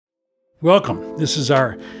Welcome. This is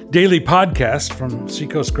our daily podcast from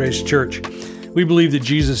SeaCoast Grace Church. We believe that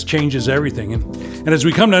Jesus changes everything. And as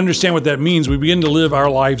we come to understand what that means, we begin to live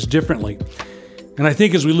our lives differently. And I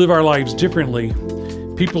think as we live our lives differently,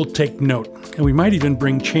 people take note. And we might even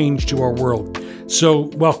bring change to our world. So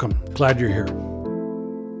welcome. Glad you're here.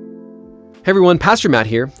 Hey everyone, Pastor Matt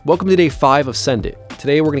here. Welcome to day 5 of Send It.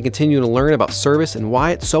 Today we're going to continue to learn about service and why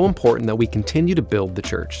it's so important that we continue to build the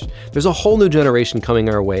church. There's a whole new generation coming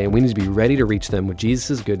our way and we need to be ready to reach them with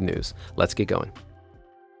Jesus' good news. Let's get going.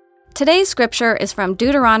 Today's scripture is from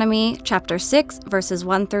Deuteronomy chapter 6, verses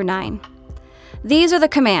 1 through 9. These are the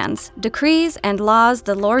commands, decrees, and laws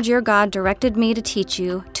the Lord your God directed me to teach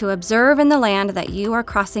you, to observe in the land that you are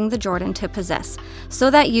crossing the Jordan to possess, so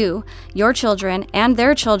that you, your children, and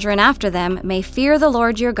their children after them may fear the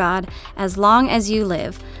Lord your God as long as you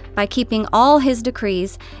live, by keeping all his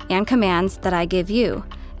decrees and commands that I give you,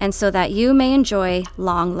 and so that you may enjoy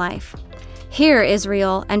long life. Hear,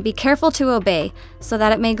 Israel, and be careful to obey, so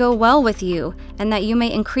that it may go well with you, and that you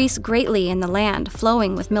may increase greatly in the land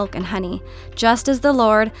flowing with milk and honey, just as the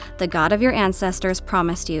Lord, the God of your ancestors,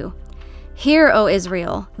 promised you. Hear, O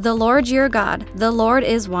Israel, the Lord your God, the Lord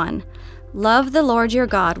is one. Love the Lord your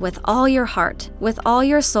God with all your heart, with all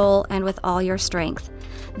your soul, and with all your strength.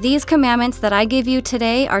 These commandments that I give you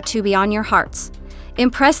today are to be on your hearts.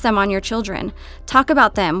 Impress them on your children. Talk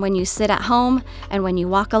about them when you sit at home and when you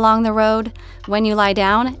walk along the road, when you lie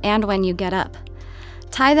down and when you get up.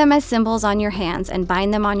 Tie them as symbols on your hands and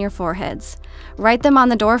bind them on your foreheads. Write them on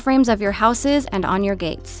the doorframes of your houses and on your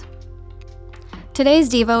gates. Today's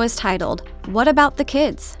Devo is titled, What About the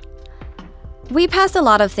Kids? We pass a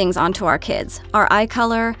lot of things on to our kids, our eye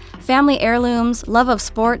color, family heirlooms, love of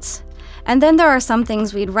sports. And then there are some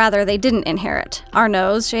things we'd rather they didn't inherit. Our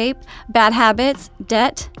nose shape, bad habits,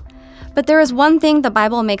 debt. But there is one thing the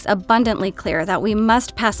Bible makes abundantly clear that we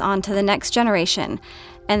must pass on to the next generation,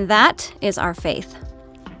 and that is our faith.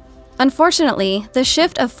 Unfortunately, the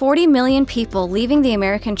shift of 40 million people leaving the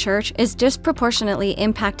American church is disproportionately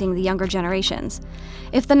impacting the younger generations.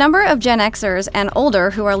 If the number of Gen Xers and older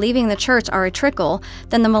who are leaving the church are a trickle,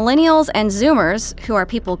 then the millennials and Zoomers, who are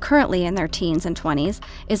people currently in their teens and 20s,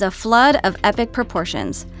 is a flood of epic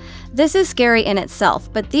proportions. This is scary in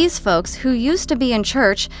itself, but these folks who used to be in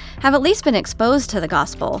church have at least been exposed to the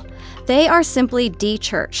gospel. They are simply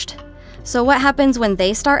de-churched. So what happens when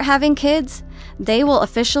they start having kids? They will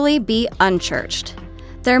officially be unchurched.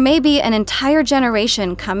 There may be an entire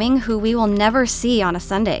generation coming who we will never see on a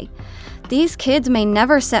Sunday. These kids may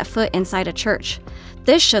never set foot inside a church.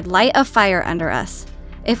 This should light a fire under us.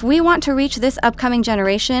 If we want to reach this upcoming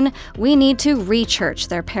generation, we need to re-church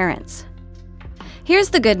their parents. Here's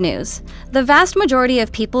the good news. The vast majority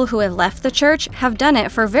of people who have left the church have done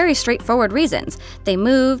it for very straightforward reasons. They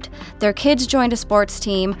moved, their kids joined a sports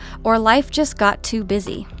team, or life just got too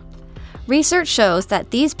busy. Research shows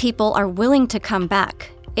that these people are willing to come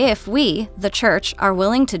back, if we, the church, are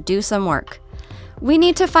willing to do some work. We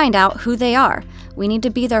need to find out who they are, we need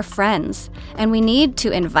to be their friends, and we need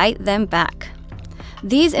to invite them back.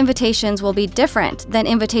 These invitations will be different than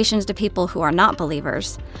invitations to people who are not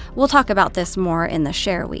believers. We'll talk about this more in the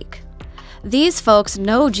Share Week. These folks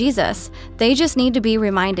know Jesus, they just need to be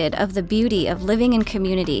reminded of the beauty of living in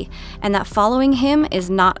community and that following him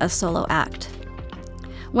is not a solo act.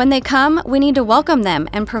 When they come, we need to welcome them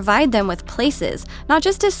and provide them with places, not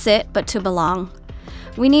just to sit, but to belong.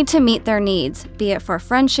 We need to meet their needs, be it for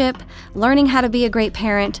friendship, learning how to be a great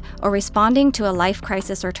parent, or responding to a life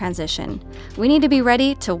crisis or transition. We need to be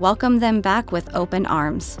ready to welcome them back with open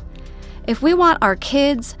arms. If we want our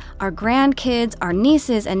kids, our grandkids, our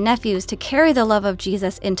nieces and nephews to carry the love of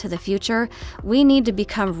Jesus into the future, we need to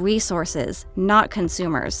become resources, not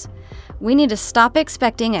consumers. We need to stop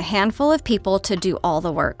expecting a handful of people to do all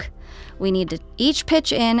the work. We need to each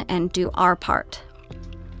pitch in and do our part.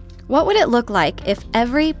 What would it look like if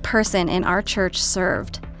every person in our church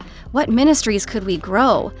served? What ministries could we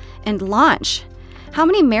grow and launch? How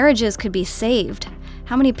many marriages could be saved?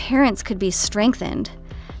 How many parents could be strengthened?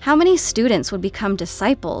 How many students would become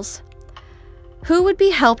disciples? Who would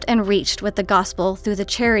be helped and reached with the gospel through the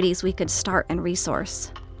charities we could start and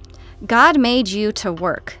resource? God made you to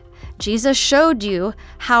work. Jesus showed you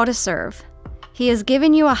how to serve. He has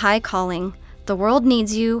given you a high calling. The world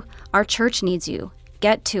needs you. Our church needs you.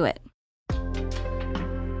 Get to it.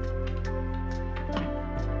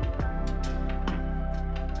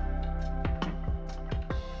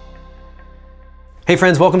 Hey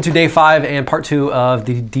friends, welcome to day 5 and part 2 of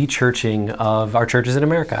the de-churching of our churches in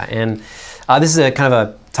America. And this is a kind of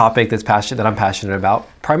a topic that I'm passionate about,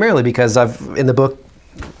 primarily because in the book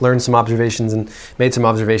learned some observations and made some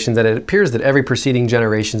observations that it appears that every preceding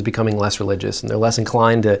generation is becoming less religious and they're less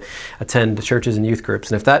inclined to attend churches and youth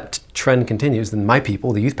groups. And if that trend continues, then my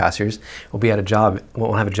people, the youth pastors, won't have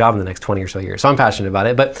a job in the next 20 or so years. So I'm passionate about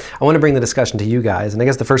it, but I want to bring the discussion to you guys. And I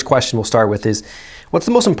guess the first question we'll start with is, what's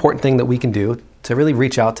the most important thing that we can do to really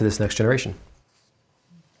reach out to this next generation?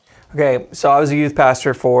 Okay, so I was a youth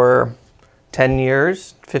pastor for 10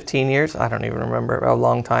 years, 15 years, I don't even remember, a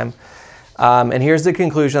long time. And here's the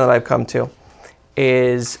conclusion that I've come to,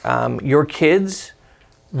 is your kids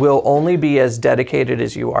will only be as dedicated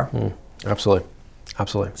as you are. Absolutely.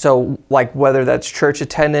 So like whether that's church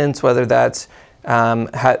attendance, whether that's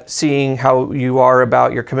seeing how you are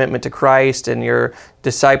about your commitment to Christ and your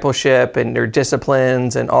discipleship and your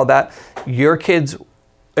disciplines and all that, your kids,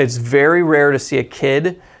 it's very rare to see a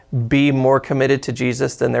kid be more committed to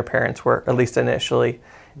Jesus than their parents were, at least initially.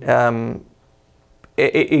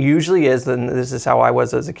 It usually is, and this is how I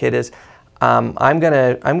was as a kid, is I'm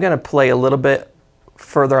gonna play a little bit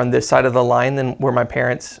further on this side of the line than where my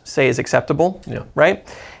parents say is acceptable, right?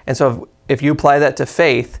 And so if you apply that to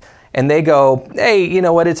faith, and they go, hey, you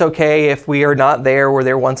know what, it's okay if we are not there, we're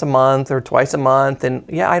there once a month or twice a month, and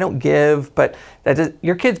yeah, I don't give, but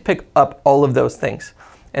your kids pick up all of those things.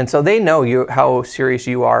 And so they know how serious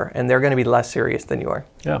you are, and they're going to be less serious than you are.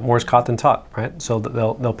 Yeah, more is caught than taught, right? So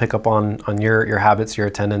they'll pick up on your habits, your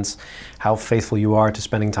attendance, how faithful you are to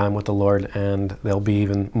spending time with the Lord, and they'll be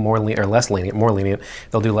even more lenient.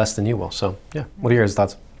 They'll do less than you will. So yeah, what are your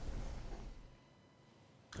thoughts?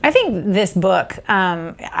 I think this book,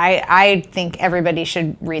 I think everybody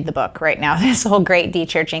should read the book right now, this whole great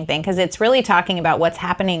de-churching thing, because it's really talking about what's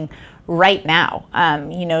happening right now.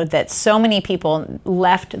 That so many people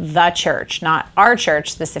left the church, not our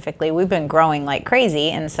church specifically. We've been growing like crazy,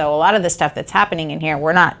 and so a lot of the stuff that's happening in here,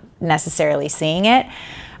 we're not necessarily seeing it.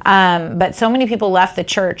 But so many people left the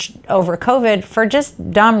church over COVID for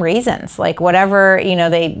just dumb reasons, like whatever,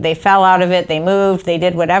 they fell out of it, they moved, they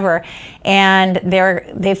did whatever, and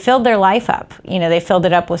they filled their life up. They filled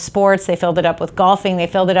it up with sports, they filled it up with golfing, they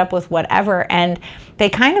filled it up with whatever, and they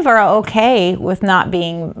kind of are okay with not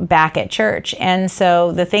being back at church. And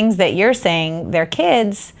so the things that you're saying, their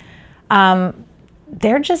kids,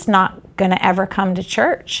 they're just not going to ever come to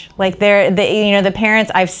church. Like the parents,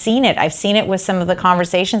 I've seen it with some of the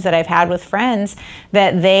conversations that I've had with friends,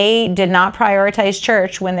 that they did not prioritize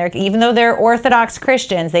church even though they're Orthodox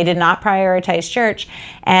Christians, they did not prioritize church.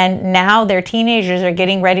 And now their teenagers are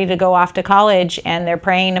getting ready to go off to college, and they're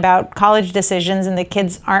praying about college decisions, and the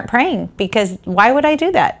kids aren't praying, because why would I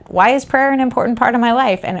do that? Why is prayer an important part of my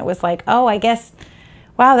life? And it was like, oh, I guess,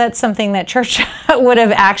 wow, that's something that church would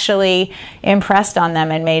have actually impressed on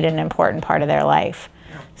them and made an important part of their life.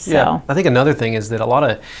 So yeah, I think another thing is that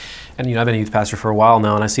I've been a youth pastor for a while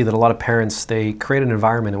now, and I see that a lot of parents, they create an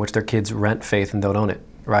environment in which their kids rent faith and don't own it.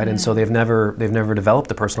 Right, and so they've never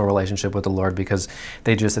developed a personal relationship with the Lord, because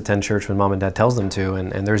they just attend church when mom and dad tells them to,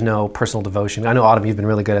 and there's no personal devotion. I know, Autumn, you've been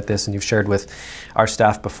really good at this, and you've shared with our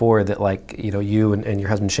staff before that, like, you and your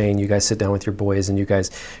husband Shane, you guys sit down with your boys and you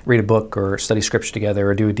guys read a book or study scripture together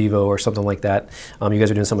or do a Devo or something like that. You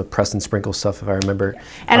guys are doing some of Preston Sprinkle stuff, if I remember.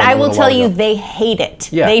 And I will tell you, they hate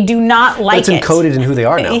it. Yeah. They do not like it. It's encoded in who they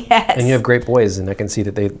are now. Yes. And you have great boys, and I can see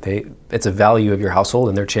that it's a value of your household,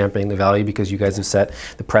 and they're championing the value because you guys have set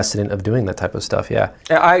the precedent of doing that type of stuff. Yeah.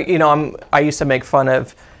 I used to make fun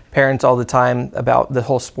of parents all the time about the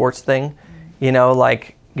whole sports thing.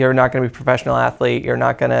 Like, you're not going to be a professional athlete. You're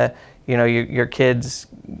not going to, your kid's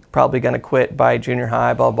probably going to quit by junior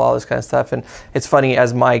high, blah, blah, this kind of stuff. And it's funny,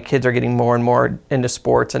 as my kids are getting more and more into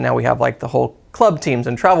sports, and now we have like the whole club teams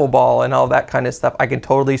and travel ball and all that kind of stuff, I can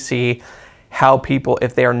totally see how people,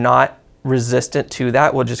 if they are not resistant to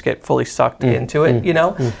that, will just get fully sucked into it,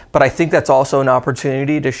 But I think that's also an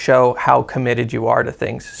opportunity to show how committed you are to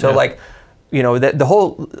things. So the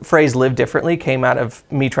whole phrase "live differently" came out of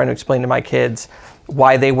me trying to explain to my kids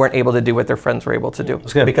why they weren't able to do what their friends were able to do,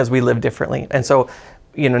 because we live differently. And so,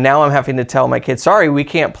 now I'm having to tell my kids, sorry, we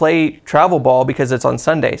can't play travel ball because it's on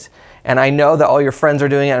Sundays. And I know that all your friends are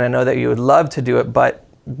doing it, and I know that you would love to do it, but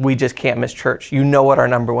we just can't miss church. You know what our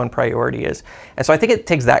number one priority is. And so I think it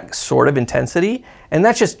takes that sort of intensity, and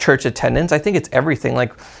that's just church attendance. I think it's everything.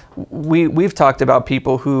 Like, we've talked about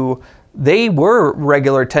people who, they were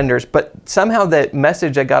regular attenders, but somehow that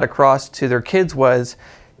message that got across to their kids was,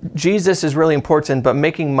 Jesus is really important, but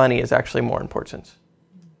making money is actually more important.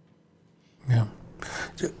 Yeah.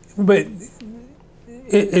 But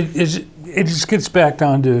it just gets back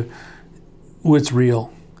down to what's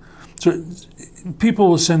real. So people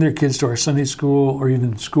will send their kids to our Sunday school or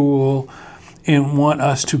even school and want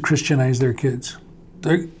us to Christianize their kids.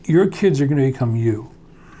 Your kids are going to become you.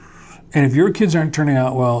 And if your kids aren't turning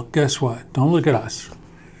out well, guess what? Don't look at us.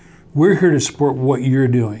 We're here to support what you're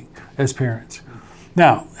doing as parents.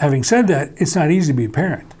 Now, having said that, it's not easy to be a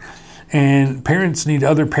parent. And parents need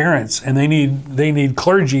other parents, and they need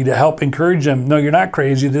clergy to help encourage them. No, you're not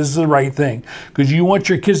crazy. This is the right thing. Because you want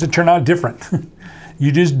your kids to turn out different.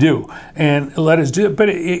 You just do. And let us do it. But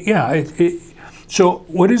so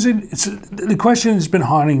what is it? The question that's been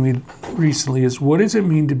haunting me recently is, what does it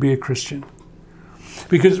mean to be a Christian?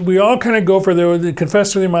 Because we all kind of go for the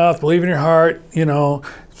confess with your mouth, believe in your heart,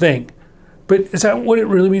 thing. But is that what it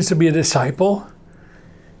really means to be a disciple?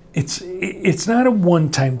 It's not a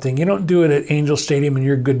one-time thing. You don't do it at Angel Stadium and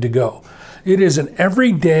you're good to go. It is an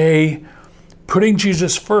everyday putting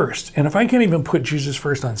Jesus first. And if I can't even put Jesus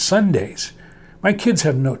first on Sundays, my kids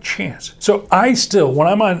have no chance. So I still, when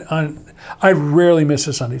I'm I rarely miss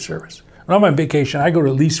a Sunday service. When I'm on vacation, I go to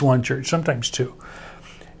at least one church, sometimes two.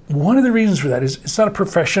 One of the reasons for that is it's not a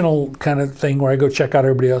professional kind of thing where I go check out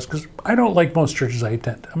everybody else, because I don't like most churches I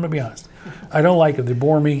attend. I'm going to be honest. I don't like it. They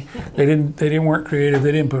bore me. They weren't creative.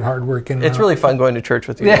 They didn't put hard work in. It's really fun going to church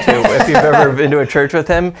with you, too, if you've ever been to a church with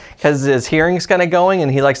him, because his hearing's kind of going,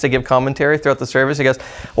 and he likes to give commentary throughout the service. He goes,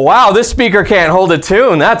 wow, this speaker can't hold a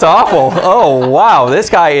tune. That's awful. Oh, wow, this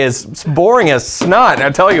guy is boring as snot.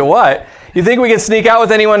 I tell you what. You think we can sneak out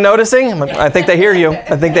with anyone noticing? I think they hear you.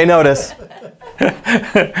 I think they notice.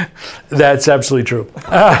 That's absolutely true.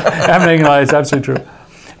 I'm not gonna lie, it's absolutely true.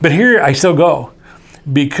 But here I still go,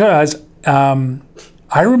 because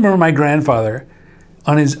I remember my grandfather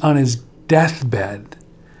on his deathbed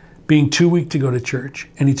being too weak to go to church,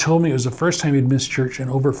 and he told me it was the first time he'd missed church in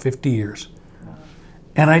over 50 years.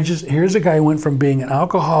 And here's a guy who went from being an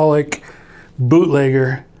alcoholic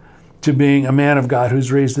bootlegger to being a man of God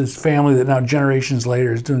who's raised this family that now generations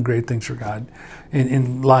later is doing great things for God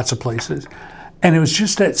in lots of places. And it was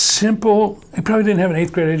just that simple. He probably didn't have an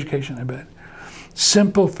 8th grade education, I bet.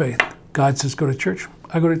 Simple faith. God says, go to church.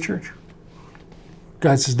 I go to church.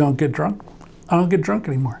 God says, don't get drunk. I don't get drunk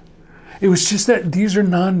anymore. It was just that these are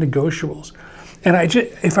non-negotiables. And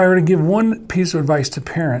if I were to give one piece of advice to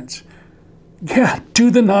parents, do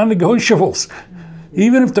the non-negotiables.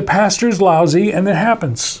 Even if the pastor's lousy, and it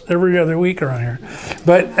happens every other week around here.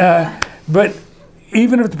 But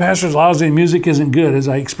even if the pastor's lousy and music isn't good, as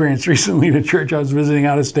I experienced recently at a church I was visiting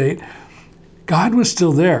out of state, God was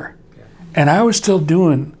still there. And I was still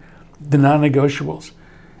doing the non-negotiables.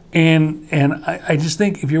 And I just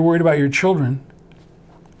think if you're worried about your children,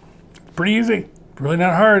 it's pretty easy. It's really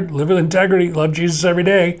not hard. Live with integrity. Love Jesus every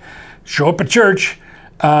day. Show up at church.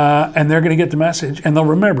 And they're going to get the message. And they'll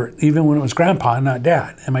remember it, even when it was grandpa and not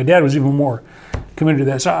dad. And my dad was even more committed to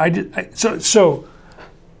that. So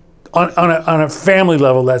on a family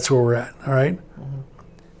level, that's where we're at, all right? Mm-hmm.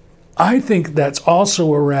 I think that's also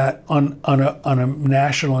where we're at on a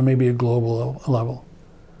national and maybe a global level.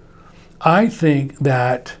 I think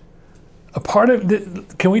that a part of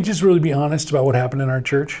can we just really be honest about what happened in our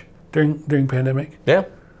church during pandemic? Yeah.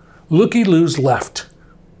 Looky-loos left.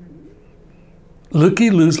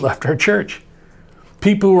 Looky-loos left our church.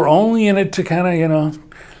 People who were only in it to kind of,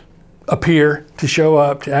 appear, to show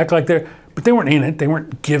up, to act like but they weren't in it. They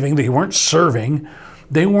weren't giving. They weren't serving.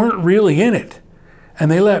 They weren't really in it. And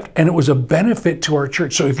they left. And it was a benefit to our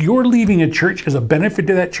church. So if you're leaving a church as a benefit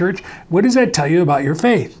to that church, what does that tell you about your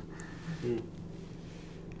faith?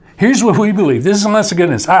 Here's what we believe. This is honest to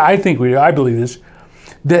goodness. I believe this.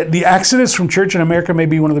 That the exodus from church in America may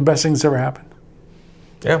be one of the best things that's ever happened.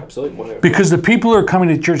 Yeah, absolutely. Because the people who are coming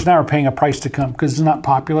to church now are paying a price to come, because it's not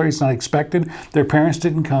popular, it's not expected. Their parents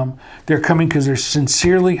didn't come. They're coming because they're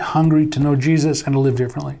sincerely hungry to know Jesus and to live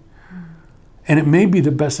differently. And it may be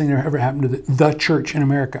the best thing that ever happened to the church in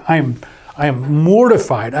America. I am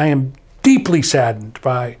mortified. I am deeply saddened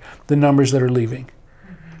by the numbers that are leaving.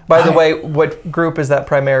 By the way, what group is that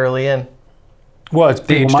primarily in? Well, it's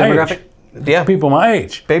people my age. Yeah. People my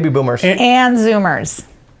age. Baby boomers. And Zoomers.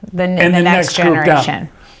 The next generation.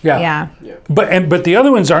 Yeah. But the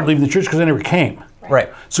other ones aren't leaving the church because they never came.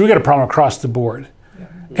 Right. So we got a problem across the board. Yeah.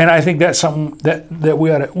 And I think that's something that we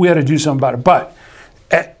ought to do something about it. But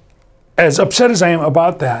as upset as I am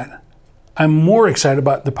about that, I'm more excited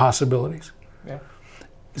about the possibilities. Yeah.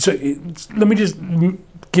 So let me just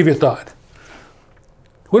give you a thought.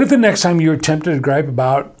 What if the next time you're tempted to gripe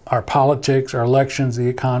about our politics, our elections, the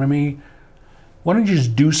economy, why don't you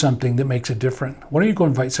just do something that makes it different? Why don't you go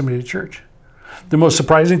invite somebody to church? The most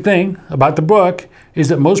surprising thing about the book is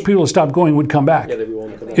that most people who stopped going would come back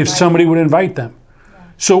if somebody would invite them. Yeah.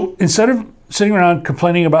 So instead of sitting around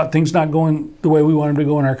complaining about things not going the way we want them to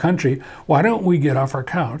go in our country, why don't we get off our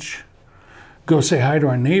couch, go say hi to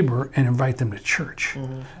our neighbor, and invite them to church?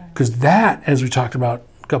 Because that, as we talked about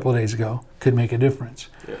a couple of days ago could make a difference.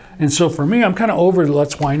 Yeah. And so for me, I'm kind of over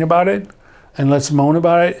let's whine about it and let's moan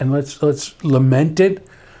about it and let's lament it.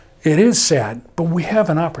 It is sad, but we have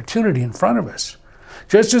an opportunity in front of us.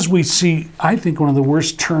 Just as we see, I think, one of the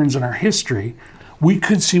worst turns in our history, we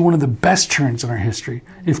could see one of the best turns in our history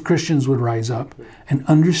if Christians would rise up and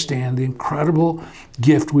understand the incredible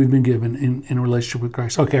gift we've been given in relationship with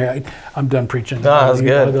Christ. Okay, I'm done preaching. No, that was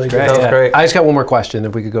good. That was great. I just got one more question,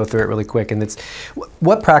 if we could go through it really quick, and it's,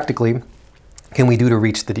 what practically can we do to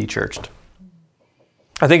reach the de-churched?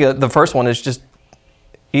 I think the first one is just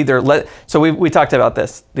so we talked about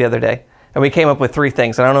this the other day, and we came up with 3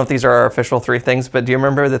 things. I don't know if these are our official 3 things, but do you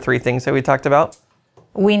remember the 3 things that we talked about?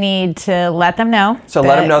 We need to let them know. So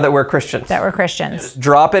let them know that we're Christians. That we're Christians.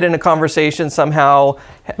 Drop it in a conversation somehow.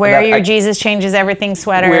 Wear your Jesus changes everything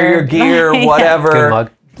sweater. Wear your gear, whatever. Good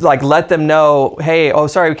mug. Like, let them know, hey, oh,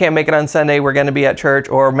 sorry, we can't make it on Sunday. We're going to be at church.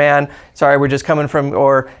 Or, man, sorry, we're just coming from,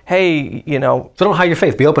 or, hey, So don't hide your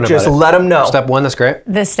faith. Be open about it. Just let them know. Step 1, that's great.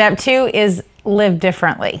 The step 2 is live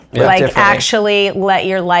differently. Yeah. Actually let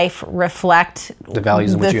your life reflect the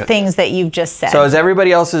values in which the things that you've just said. So as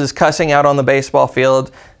everybody else is cussing out on the baseball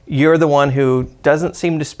field, you're the one who doesn't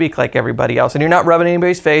seem to speak like everybody else. And you're not rubbing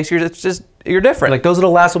anybody's face. You're different. Like, those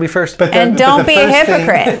little laughs will be first. And don't be a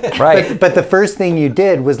hypocrite. Right. But the first thing you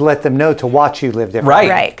did was let them know to watch you live differently.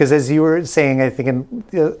 Right. Because as you were saying, I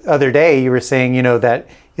think the other day, you were saying, that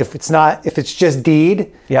if it's just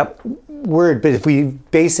deed, Yep. word, but if we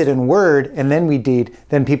base it in word and then we deed,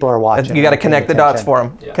 then people are watching. You got to connect the dots for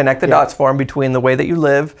them. Yeah. Connect the dots for them between the way that you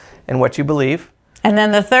live and what you believe. And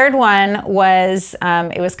then the third one was,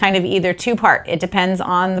 it was kind of either 2-part. It depends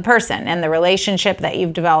on the person and the relationship that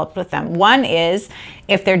you've developed with them. One is,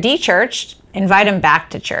 if they're de-churched, invite them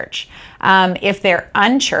back to church. If they're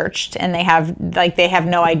unchurched and they have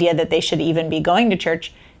no idea that they should even be going to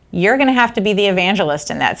church, you're going to have to be the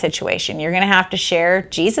evangelist in that situation. You're going to have to share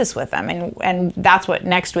Jesus with them. And that's what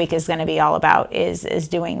next week is going to be all about, is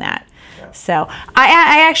doing that. So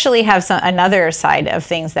I actually have another side of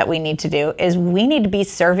things that we need to do is we need to be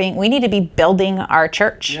serving, we need to be building our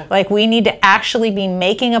church. Yeah. Like, we need to actually be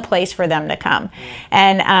making a place for them to come.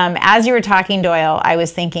 And as you were talking, Doyle, I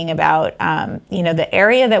was thinking about, the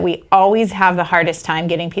area that we always have the hardest time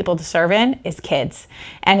getting people to serve in is kids.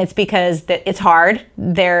 And it's because it's hard.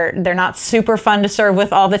 They're not super fun to serve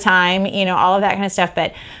with all the time, all of that kind of stuff.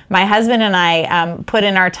 But my husband and I put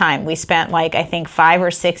in our time. We spent I think 5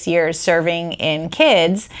 or 6 years serving in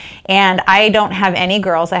kids, and I don't have any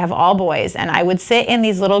girls. I have all boys, and I would sit in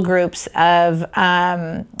these little groups of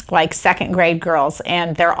 2nd grade girls,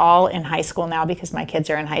 and they're all in high school now because my kids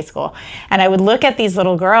are in high school. And I would look at these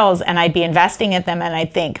little girls, and I'd be investing in them, and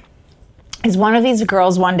I'd think, is one of these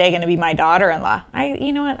girls one day going to be my daughter-in-law?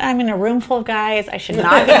 You know what? I'm in a room full of guys. I should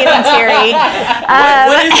not be getting teary.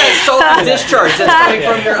 What is that self-discharge that's coming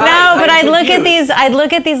from your eyes? No, but I'd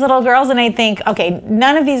look at these little girls and I'd think, okay,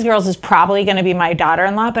 none of these girls is probably going to be my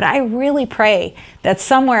daughter-in-law, but I really pray that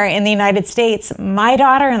somewhere in the United States, my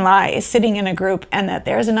daughter-in-law is sitting in a group and that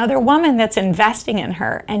there's another woman that's investing in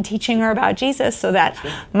her and teaching her about Jesus, so that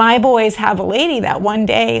my boys have a lady that one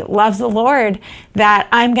day loves the Lord that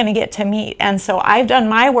I'm going to get to meet. And so I've done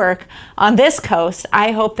my work on this coast.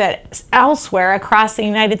 I hope that elsewhere across the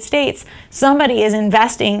United States, somebody is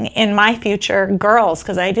investing in my future girls,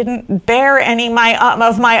 because I didn't bear any of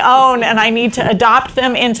my own, and I need to adopt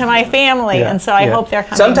them into my family. Yeah. And so I hope they're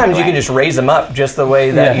coming. Sometimes you can just raise them up just the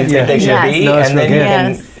way that you think they should be, and then you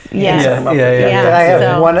can set them up. And I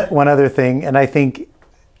have one other thing, and I think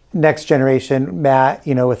next generation, Matt,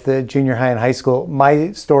 with the junior high and high school,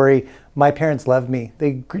 my story. My parents loved me.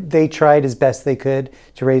 They tried as best they could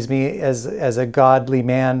to raise me as a godly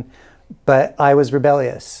man, but I was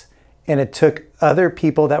rebellious. And it took other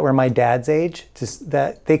people that were my dad's age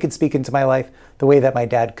that they could speak into my life the way that my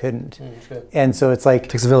dad couldn't. And so it's like, it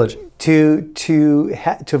takes a village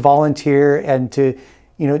to volunteer, and to,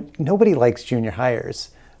 nobody likes junior hires.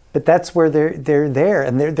 But that's where they're there,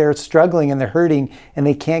 and they're struggling and they're hurting, and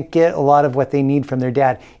they can't get a lot of what they need from their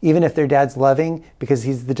dad. Even if their dad's loving because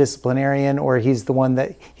he's the disciplinarian, or he's the one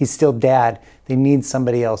that he's still dad, they need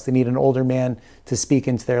somebody else. They need an older man to speak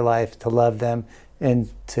into their life, to love them, and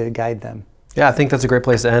to guide them. Yeah, I think that's a great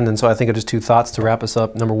place to end. And so I think of just 2 thoughts to wrap us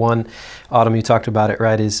up. Number 1, Autumn, you talked about it,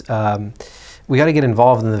 right, is we got to get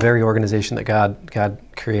involved in the very organization that God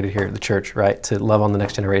created here at the church, right? To love on the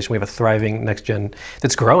next generation. We have a thriving next gen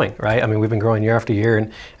that's growing, right? I mean, we've been growing year after year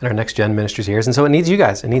in our next gen ministries here. And so it needs you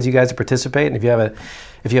guys. It needs you guys to participate. And if you have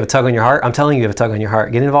a tug on your heart, I'm telling you, you have a tug on your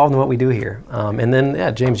heart, get involved in what we do here. And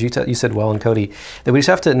then, James, you said well, and Cody, that we just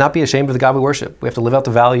have to not be ashamed of the God we worship. We have to live out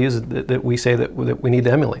the values that we say that we need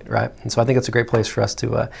to emulate, right? And so I think it's a great place for us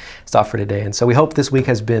to stop for today. And so we hope this week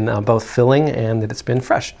has been both filling and that it's been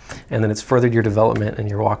fresh, and that it's furthered your development and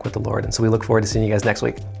your walk with the Lord. And so we look forward to seeing you guys next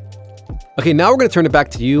week. Okay, now we're going to turn it back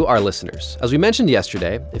to you, our listeners. As we mentioned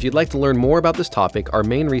yesterday, if you'd like to learn more about this topic, our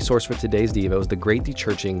main resource for today's Devo is The Great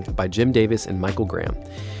Dechurching by Jim Davis and Michael Graham.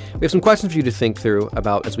 We have some questions for you to think through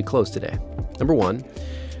about as we close today. Number 1,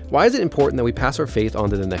 why is it important that we pass our faith on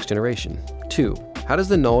to the next generation? 2, how does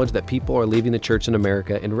the knowledge that people are leaving the church in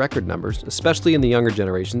America in record numbers, especially in the younger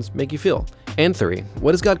generations, make you feel? And 3,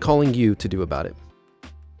 what is God calling you to do about it?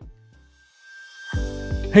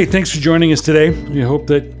 Hey, thanks for joining us today. We hope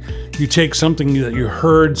that you take something that you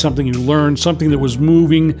heard, something you learned, something that was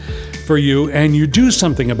moving for you, and you do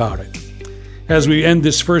something about it. As we end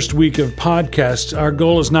this first week of podcasts, our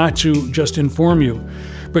goal is not to just inform you,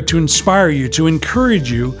 but to inspire you, to encourage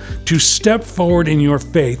you to step forward in your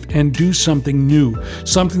faith and do something new,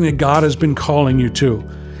 something that God has been calling you to.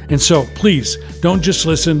 And so please, don't just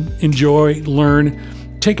listen, enjoy,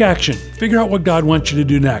 learn, take action, figure out what God wants you to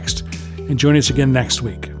do next, and join us again next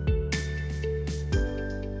week.